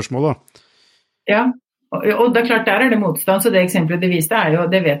som spørsmålet da. Ja, og det klart der det motstand, så det eksempelet det viste jo,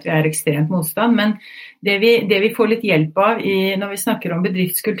 det vet vi ekstremt motstand, men det vi får litt hjelp av når vi snakker om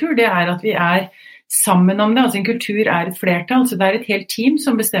bedriftskultur, det at vi sammen om det, altså en kultur et flertall, så det et helt team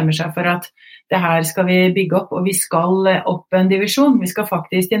som bestemmer seg for at det her skal vi bygge opp, og vi skal opp en divisjon, vi skal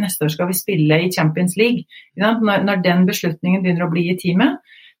faktisk, til neste år skal vi spille i Champions League. Når den beslutningen begynner å bli i teamet,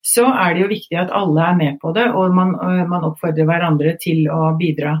 så det jo viktig at alle med på det, og man oppfordrer hverandre til å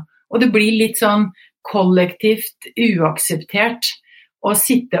bidra. Og det blir litt sånn kollektivt uakseptert å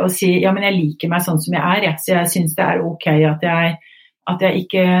sitte og si, ja, men jeg liker meg sånn som jeg så jeg synes det ok at jeg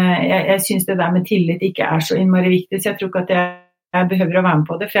ikke, jeg synes det der med tillit ikke så innmari viktig, så jeg tror ikke at jeg behøver å være med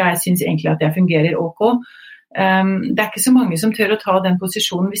på det, for jeg synes egentlig at jeg fungerer ok. Det ikke så mange som tør å ta den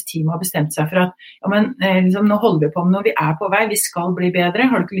posisjonen hvis teamet har bestemt seg for at, ja, men liksom, nå holder vi på med noe, vi på vei, vi skal bli bedre,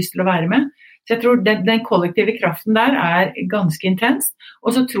 har du ikke lyst til å være med? Så jeg tror den kollektive kraften der ganske intens, og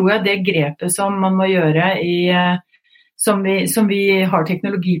så tror jeg det grepet som man må gjøre som vi har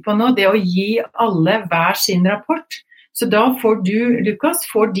teknologi på nå, det å gi alle hver sin rapport. Så da får du, Lukas,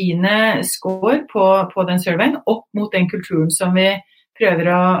 dine score på den surveyen opp mot den kulturen som vi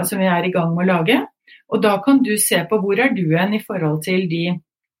som vi i gang med å lage, og da kan du se på hvor du i forhold til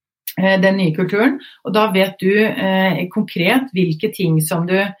den nye kulturen, og da vet du konkret hvilke ting som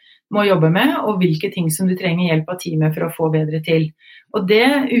du må jobbe med, og hvilke ting som du trenger hjelp av teamet for å få bedre til. Og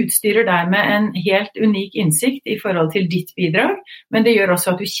det utstyrer deg med en helt unik innsikt i forhold til ditt bidrag, men det gjør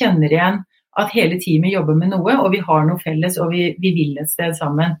også at du kjenner igjen at hele teamet jobber med noe, og vi har noe felles, og vi vil et sted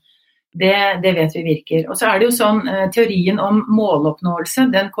sammen. Det vet vi virker. Og så det jo sånn, teorien om måloppnåelse,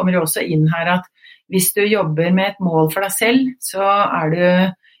 den kommer jo også inn her at hvis du jobber med et mål for deg selv, så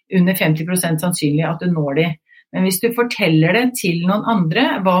det under 50% sannsynlig at du når de. Men hvis du forteller det til noen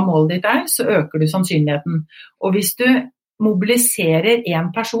andre hva målet ditt så øker du sannsynligheten. Og hvis du mobiliserer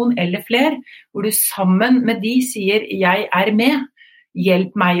en person eller flere, hvor du sammen med de sier jeg med,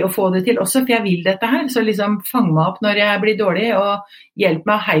 hjelp meg å få det til også, for jeg vil dette her, så liksom fang meg opp når jeg blir dårlig, og hjelp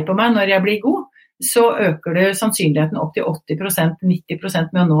meg, hei på meg når jeg blir god, så øker du sannsynligheten opp til 80%,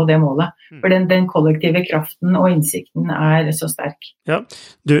 90% med å nå det målet. For den kollektive kraften og innsikten så sterk. Ja,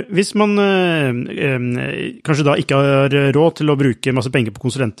 hvis man kanskje da ikke har råd til å bruke masse penger på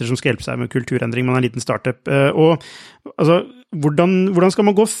konsulenter som skal hjelpe seg med kulturendring, man en liten startup, og altså, hvordan skal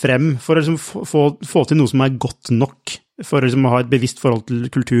man gå frem for å liksom få til noe som godt nok, for å liksom ha et bevisst forhold til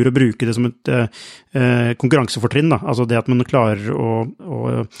kultur og bruke det som et konkurransefortrinn, da. Altså det at man klarer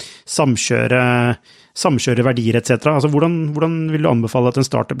å samkjøre verdier, etc. Altså hvordan vil du anbefale at en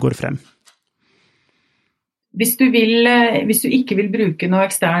startup går frem? Hvis du ikke vil bruke noe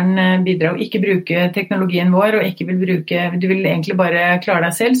ekstern bidrag, ikke bruke teknologien vår, og ikke du vil egentlig bare klare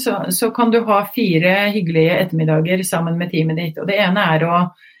deg selv, så kan du ha 4 hyggelige ettermiddager sammen med teamet ditt. Og det ene å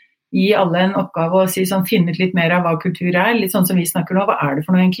gi alle en oppgave og si sånn, finne ut litt mer av hva kultur litt sånn som vi snakker nå, hva det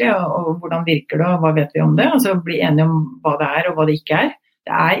for noe egentlig, og hvordan virker det, og hva vet vi om det, og så bli enige om hva det og hva det ikke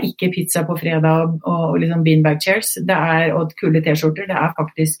Det ikke pizza på fredag og liksom beanbag chairs, og kule t-skjorter, det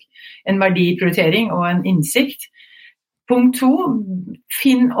faktisk en verdiprioritering og en innsikt. Punkt 2,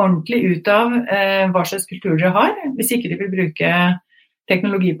 finn ordentlig ut av hva slags kultur dere har. Hvis ikke du vil bruke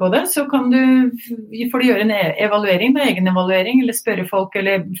teknologi på det, så får du gjøre en evaluering, egen evaluering, eller spørre folk,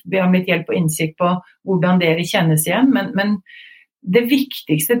 eller be om litt hjelp og innsikt på hvordan dere kjennes igjen. Men det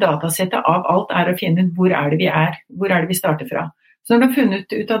viktigste datasettet av alt å finne ut hvor det vi starter fra. Så når du har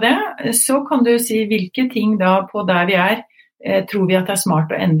funnet ut av det, så kan du si hvilke ting da på der vi tror vi at det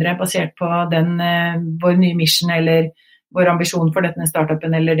smart å endre basert på vår nye mission eller vår ambisjon for denne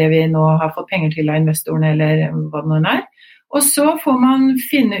startupen eller det vi nå har fått penger til av investorene eller hva det nå Og så får man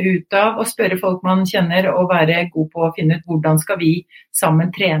finne ut av og spørre folk man kjenner og være god på å finne ut hvordan skal vi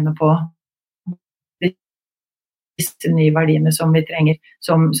sammen trene på disse nye verdiene som vi trenger,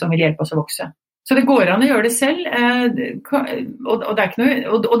 som vil hjelpe oss å vokse. Så det går an å gjøre det selv,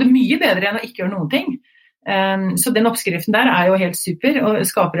 og det mye bedre enn å ikke gjøre noen ting. Så den oppskriften der jo helt super, og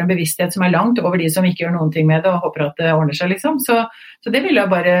skaper en bevissthet som langt over de som ikke gjør noen ting med det, og håper at det ordner seg, liksom. Så det vil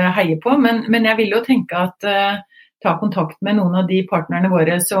jeg bare heie på, men jeg vil jo tenke at ta kontakt med noen av de partnerne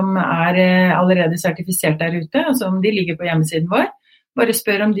våre som allerede sertifisert der ute, altså om de ligger på hjemmesiden vår. Bare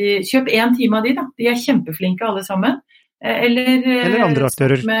spør om kjøp 1 time av de da, de kjempeflinke alle sammen. Eller andre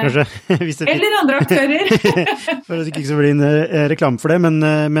aktører, kanskje. Eller andre aktører. For det ikke så blir en reklame for det,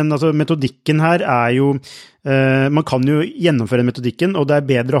 men altså, metodikken her jo Man kan jo gjennomføre metodikken, og det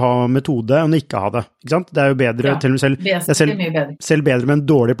bedre å ha metode enn å ikke ha det, ikke sant? Det jo bedre, til og med selv bedre med en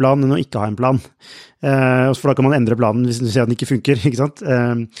dårlig plan enn å ikke ha en plan. For da kan man endre planen hvis du ser at den ikke funker, ikke sant?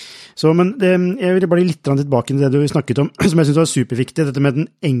 Men jeg vil bare litt tilbake til det du snakket om, som jeg synes var superviktig, dette med den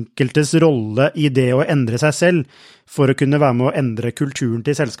enkeltes rolle i det å endre seg selv, for å kunne være med å endre kulturen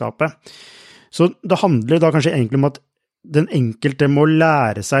til selskapet. Så det handler da kanskje egentlig om at den enkelte må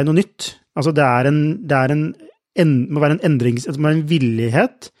lære seg noe nytt. Altså det må være en endrings, det må være en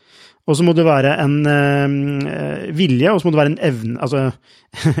villighet, og så må det være en vilje, og så må det være en evne, altså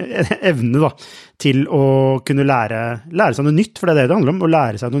evne da, til å kunne lære seg noe nytt, for det det handler om, å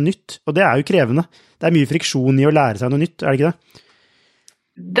lære seg noe nytt, og det jo krevende. Det mye friksjon i å lære seg noe nytt, det ikke det?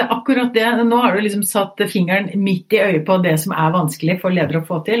 Det akkurat det. Nå har du liksom satt fingeren midt i øyet på det som vanskelig for ledere å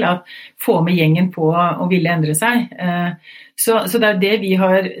få til, at få med gjengen på å ville endre seg. Så det det vi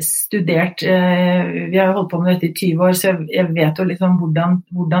har studert. Vi har holdt på med dette i 20 år, så jeg vet jo liksom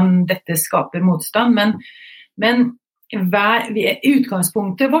hvordan dette skaper motstand. Men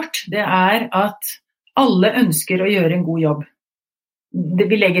utgangspunktet vårt, det at alle ønsker å gjøre en god jobb.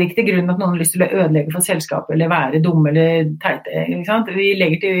 Vi legger ikke til grunn at noen har lyst til å ødelegge for selskapet eller være dumme eller teite, ikke sant? Vi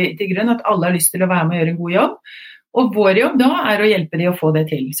legger til grunn at alle har lyst til å være med og gjøre en god jobb, og vår jobb da å hjelpe de å få det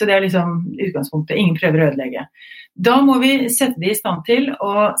til. Så det liksom utgangspunktet. Ingen prøver å ødelegge. Da må vi sette de i stand til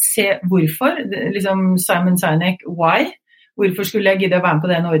å se hvorfor, liksom Simon Sinek, why? Hvorfor skulle jeg gidde å være med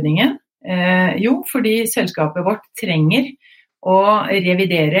på den ordningen? Jo, fordi selskapet vårt trenger og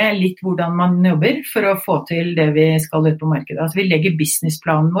revidere litt hvordan man jobber for å få til det vi skal ut på markedet. Altså vi legger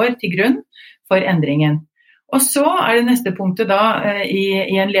businessplanen vår til grunn for endringen. Og så det neste punktet da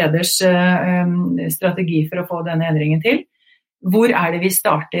i en leders strategi for å få denne endringen til. Hvor det vi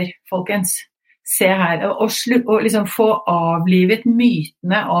starter, folkens? Se her, og liksom få avlivet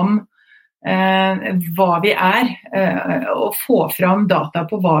mytene om hva vi og få fram data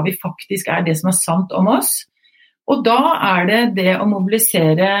på hva vi faktisk det som sant om oss. Og da det å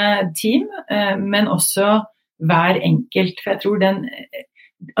mobilisere team, men også hver enkelt. For jeg tror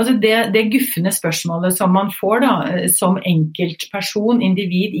det guffende spørsmålet som man får da, som enkeltperson,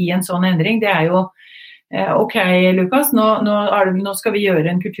 individ i en sånn endring, det jo ok, Lukas, nå skal vi gjøre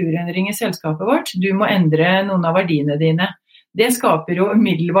en kulturendring i selskapet vårt. Du må endre noen av verdiene dine. Det skaper jo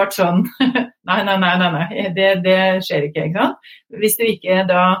umiddelbart sånn, nei, det skjer ikke, ikke sant? Hvis du ikke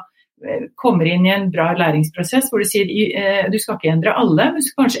da kommer inn i en bra læringsprosess hvor du sier, du skal ikke endre alle, men du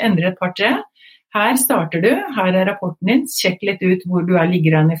skal kanskje endre et par-tre. Her starter du, her rapporten din, sjekk litt ut hvor du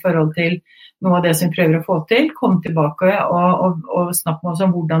ligger an i forhold til noe av det som vi prøver å få til, kom tilbake og snakk med oss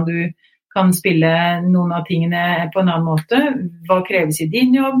om hvordan du kan spille noen av tingene på en annen måte, hva kreves i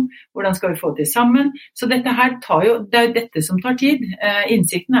din jobb, hvordan skal vi få det sammen. Så dette her det dette som tar tid.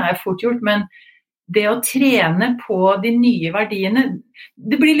 Innsikten fort gjort, men det å trene på de nye verdiene,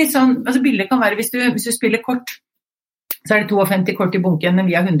 det blir litt sånn, altså bildet kan være hvis du spiller kort, så det 52 kort i bunken, men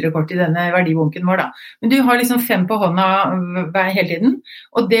vi har 100 kort i denne verdibunken vår da. Men du har liksom 5 på hånda hele tiden,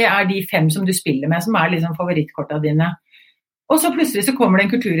 og det de 5 som du spiller med, som liksom favorittkortene dine. Og så plutselig så kommer det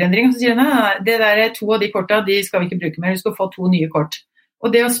en kulturendring, og så sier nei, det 2 av de kortene, de skal vi ikke bruke mer, du skal få 2 nye kort. Og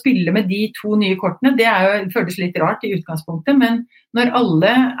det å spille med de 2 nye kortene, det føles litt rart i utgangspunktet, men når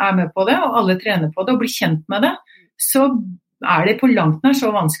alle med på det, og alle trener på det, og blir kjent med det, så det på langt nær så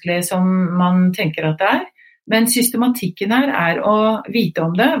vanskelig som man tenker at det Men systematikken her å vite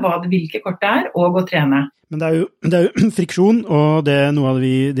om det, hvilke kort det og å trene. Men det er jo friksjon, og noe av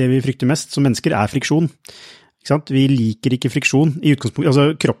det vi frykter mest som mennesker friksjon. Ikke sant? Vi liker ikke friksjon i utgangspunkt,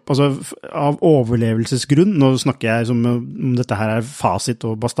 av overlevelsesgrunn. Nå snakker jeg som om dette her fasit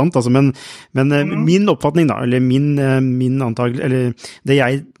og bastant, men min oppfatning da, eller min antagelse, eller det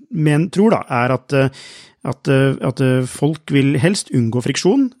jeg tror da, at folk vil helst unngå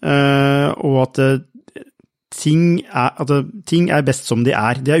friksjon, og at ting best som de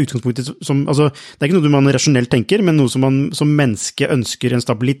Det utgangspunktet som, det ikke noe man rasjonelt tenker, men noe som man som menneske ønsker en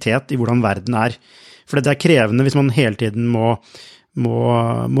stabilitet i hvordan verden For det krevende hvis man hele tiden må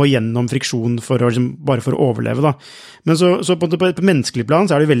gjennom friksjon bare for å overleve da. Men så på et menneskelig plan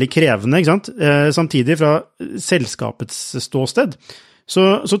så det veldig krevende, ikke sant? Samtidig fra selskapets ståsted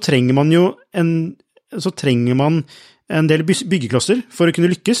så trenger man jo en del byggeklosser for å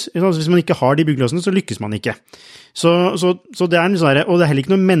kunne lykkes. Hvis man ikke har de byggeklossene, så lykkes man ikke. Så det en sånn her, og det heller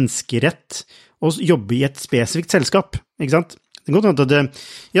ikke noe menneskerett å jobbe i et spesifikt selskap, ikke sant? Det godt at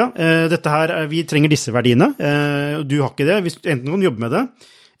dette her, vi trenger disse verdiene, du har ikke det, hvis du enten kan jobbe med det,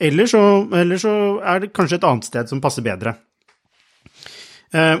 eller så det kanskje et annet sted som passer bedre.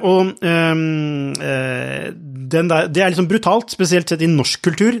 Det liksom brutalt, spesielt sett i norsk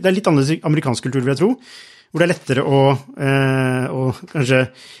kultur, det litt annerledes i amerikansk kultur, vil jeg tro, hvor det lettere å kanskje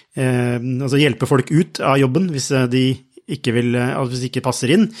altså hjelpe folk ut av jobben hvis de ikke hvis de ikke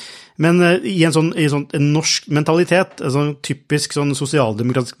passer inn. Men i en norsk mentalitet, en sånn typisk sånn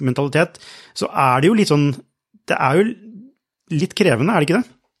sosialdemokratisk mentalitet, så det jo litt sånn, det jo litt krevende, det ikke det?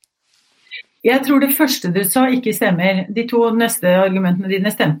 Jeg tror det første du sa ikke stemmer. De to neste argumentene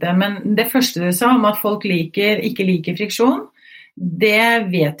dine stemte, men det første du sa om at folk ikke liker friksjon, det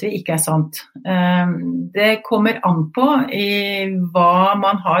vet vi ikke sant. Det kommer an på i hva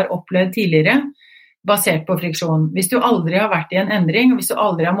man har opplevd tidligere, basert på friksjon. Hvis du aldri har vært i en endring, og hvis du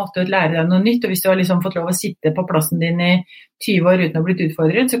aldri har måttet lære deg noe nytt, og hvis du har liksom fått lov å sitte på plassen din i 20 år uten å bli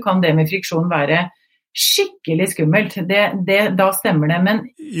utfordret, så kan det med friksjon være skikkelig skummelt. Da stemmer det, men...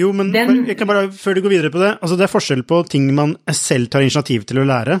 Jo, men jeg kan bare, før du går videre på det, altså det forskjell på ting man selv tar initiativ til å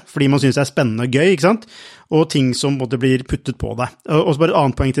lære, fordi man synes det spennende og gøy, ikke sant? Og ting som måtte blir puttet på deg. Og så bare et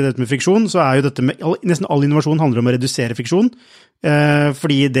annet poeng til dette med friksjon, så jo dette med, nesten all innovasjon handler om å redusere friksjon,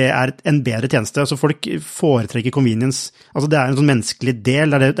 fordi det en bedre tjeneste. Altså folk foretrekker convenience. Altså det en sånn menneskelig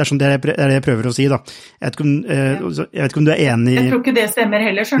del, det sånn det jeg prøver å si da. Jeg vet ikke om du enig... Jeg tror ikke det stemmer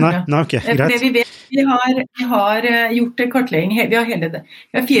heller, skjønner du. Nei, ok, greit. Det vi vet, vi har gjort kartlegging, vi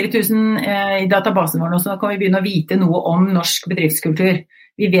har 4000 i databasen vår nå, så nå kan vi begynne å vite noe om norsk bedriftskultur.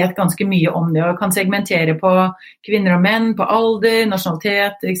 Vi vet ganske mye om det, og kan segmentere på kvinner og menn, på alder,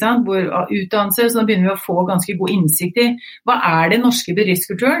 nasjonalitet, ikke sant? Utdannelse, så nå begynner vi å få ganske god innsikt i hva det norske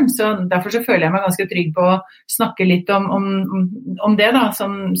bedriftskulturen, så derfor så føler jeg meg ganske trygg på å snakke litt om det da,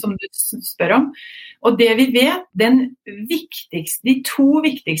 som du spør om. Og det vi vet, de to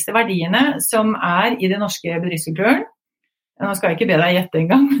viktigste verdiene som i den norske bedriftskulturen, nå skal jeg ikke be deg gjette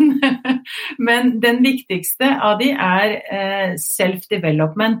engang, men den viktigste av de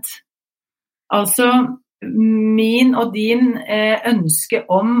self-development. Altså min og din ønske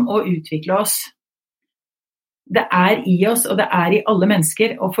om å utvikle oss. Det i oss, og det i alle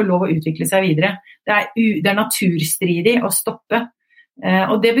mennesker å få lov å utvikle seg videre. Det naturstridig å stoppe.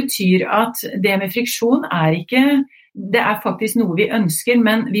 Og det betyr at det med friksjon ikke, det faktisk noe vi ønsker,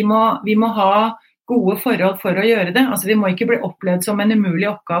 men vi må ha gode forhold for å gjøre det. Altså vi må ikke bli opplevd som en umulig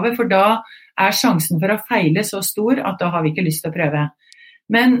oppgave, for da sjansen for å feile så stor at da har vi ikke lyst til å prøve.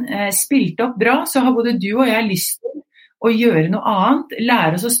 Men spilt opp bra, så har både du og jeg lyst til å gjøre noe annet,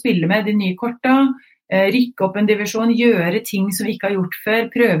 lære oss å spille med de nye korta, rykke opp en divisjon, gjøre ting som vi ikke har gjort før,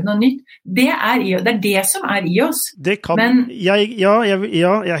 prøve noe nytt. Det det som i oss. Det kan, men, jeg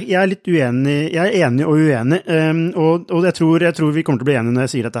litt uenig, jeg enig og uenig, og jeg tror vi kommer til å bli enige når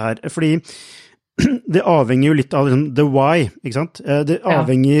jeg sier dette her, fordi det avhenger jo litt av the why, ikke sant? Det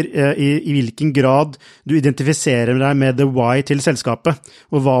avhenger i hvilken grad du identifiserer deg med the why til selskapet,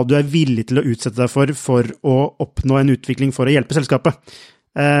 og hva du villig til å utsette deg for å oppnå en utvikling for å hjelpe selskapet.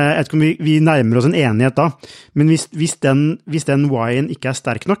 Jeg vet ikke om vi nærmer oss en enighet da, men hvis den why-en ikke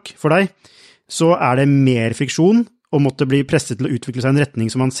sterk nok for deg, så det mer friksjon og måtte bli presset til å utvikle seg i en retning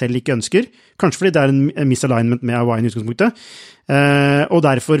som man selv ikke ønsker, kanskje fordi det en misalignment med why-en i utgangspunktet, og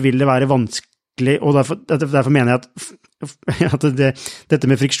derfor vil det være vanskelig, og derfor mener jeg at dette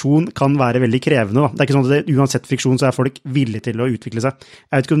med friksjon kan være veldig krevende. Da. Det ikke sånn at uansett friksjon så folk villige til å utvikle seg.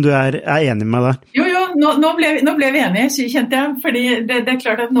 Jeg vet ikke om du enig med meg der? Jo, nå ble vi enige, kjente jeg, fordi det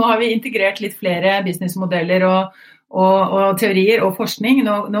klart at nå har vi integrert litt flere businessmodeller og teorier og forskning.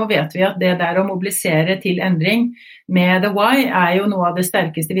 Nå vet vi at det der å mobilisere til endring med the why jo noe av det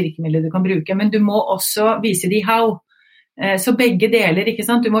sterkeste virkemidlet du kan bruke, men du må også vise de how. Så begge deler, ikke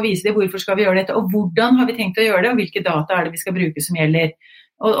sant? Du må vise dem hvorfor skal vi gjøre dette, og hvordan har vi tenkt å gjøre det, og hvilke data det vi skal bruke som gjelder.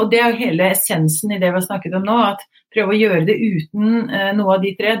 Og det jo hele essensen i det vi har snakket om nå, at prøve å gjøre det uten noe av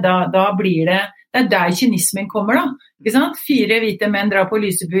de tre, da blir det der kynismen kommer da, ikke sant? 4 hvite menn drar på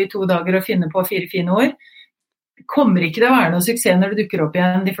Lysebu i 2 dager og finner på 4 fine ord. Kommer ikke det å være noe suksess når du dukker opp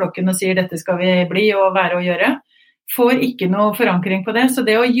igjen i flokken og sier dette skal vi bli og være og gjøre? Får ikke noe forankring på det, så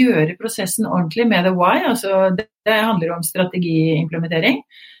det å gjøre prosessen ordentlig med the why, altså det handler om strategiimplementering,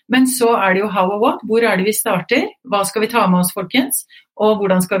 men så det jo how og what, hvor det vi starter, hva skal vi ta med oss folkens, og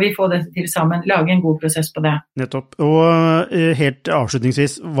hvordan skal vi få dette til sammen, lage en god prosess på det. Nettopp, og helt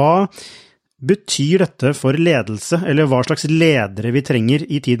avslutningsvis, hva betyr dette for ledelse, eller hva slags ledere vi trenger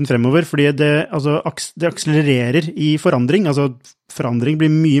i tiden fremover, fordi det akselererer i forandring, altså forandring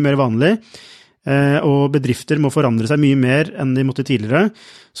blir mye mer vanlig, og bedrifter må forandre seg mye mer enn de måtte tidligere,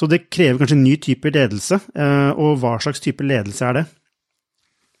 så det krever kanskje en ny type ledelse, og hva slags type ledelse det?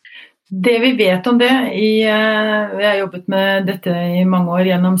 Det vi vet om det, jeg har jobbet med dette i mange år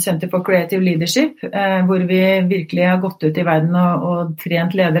gjennom Center for Creative Leadership, hvor vi virkelig har gått ut i verden og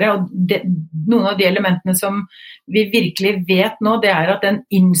trent ledere. Og noen av de elementene som vi virkelig vet nå, det at den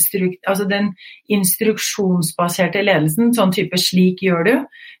instruksjonsbaserte ledelsen, sånn type slik gjør du,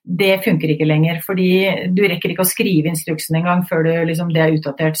 det funker ikke lenger, fordi du rekker ikke å skrive instruksen en gang før det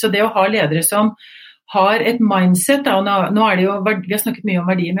utdatert. Så det å ha ledere som har et mindset, og nå det jo, vi har snakket mye om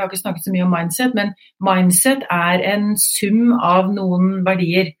verdier, men vi har ikke snakket så mye om mindset, men mindset en sum av noen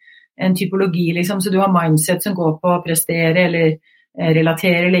verdier, en typologi liksom, så du har mindset som går på å prestere, eller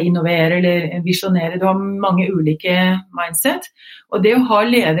relatere, eller innovere, eller visionere, du har mange ulike mindset, og det å ha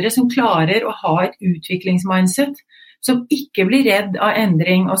ledere som klarer å ha et utviklingsmindset, som ikke blir redd av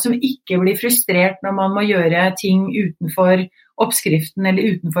endring, og som ikke blir frustrert når man må gjøre ting utenfor oppskriften,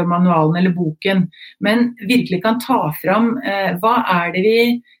 eller utenfor manualen eller boken, men virkelig kan ta fram hva det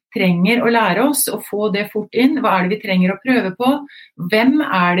vi trenger å lære oss, og få det fort inn, hva det vi trenger å prøve på, hvem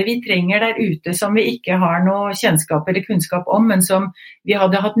det vi trenger der ute som vi ikke har noe kjennskap eller kunnskap om, men som vi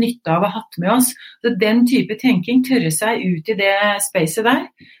hadde hatt nytte av å ha hatt med oss. Så den type tenking tørre seg ut i det spacet der,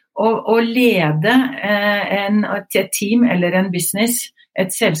 og lede et team eller en business,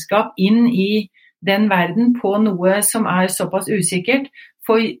 et selskap inn i den verden på noe som såpass usikkert,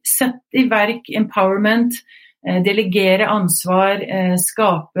 få sette i verk empowerment, delegere ansvar,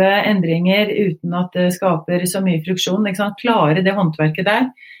 skape endringer uten at det skaper så mye friksjon, klare det håndverket der.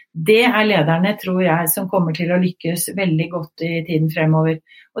 Det lederne, tror jeg, som kommer til å lykkes veldig godt i tiden fremover.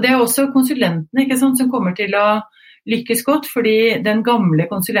 Og det også konsulentene, som kommer til å lykkes godt, fordi den gamle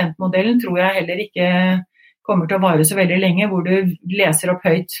konsulentmodellen tror jeg heller ikke kommer til å vare så veldig lenge, hvor du leser opp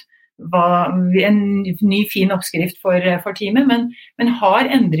høyt en ny fin oppskrift for teamet, men har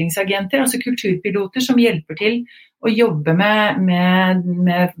endringsagenter, altså kulturpiloter som hjelper til å jobbe med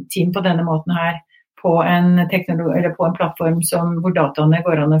team på denne måten her, på en plattform hvor dataene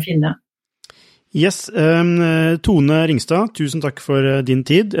går an å finne. Yes, Tone Ringstad, tusen takk for din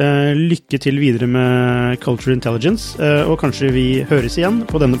tid. Lykke til videre med Cultural Intelligence, og kanskje vi høres igjen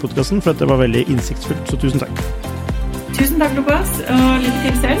på denne podcasten, for det var veldig innsiktsfullt, så tusen takk. Tusen takk, Lukas, og lykke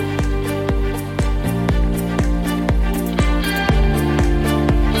til selv.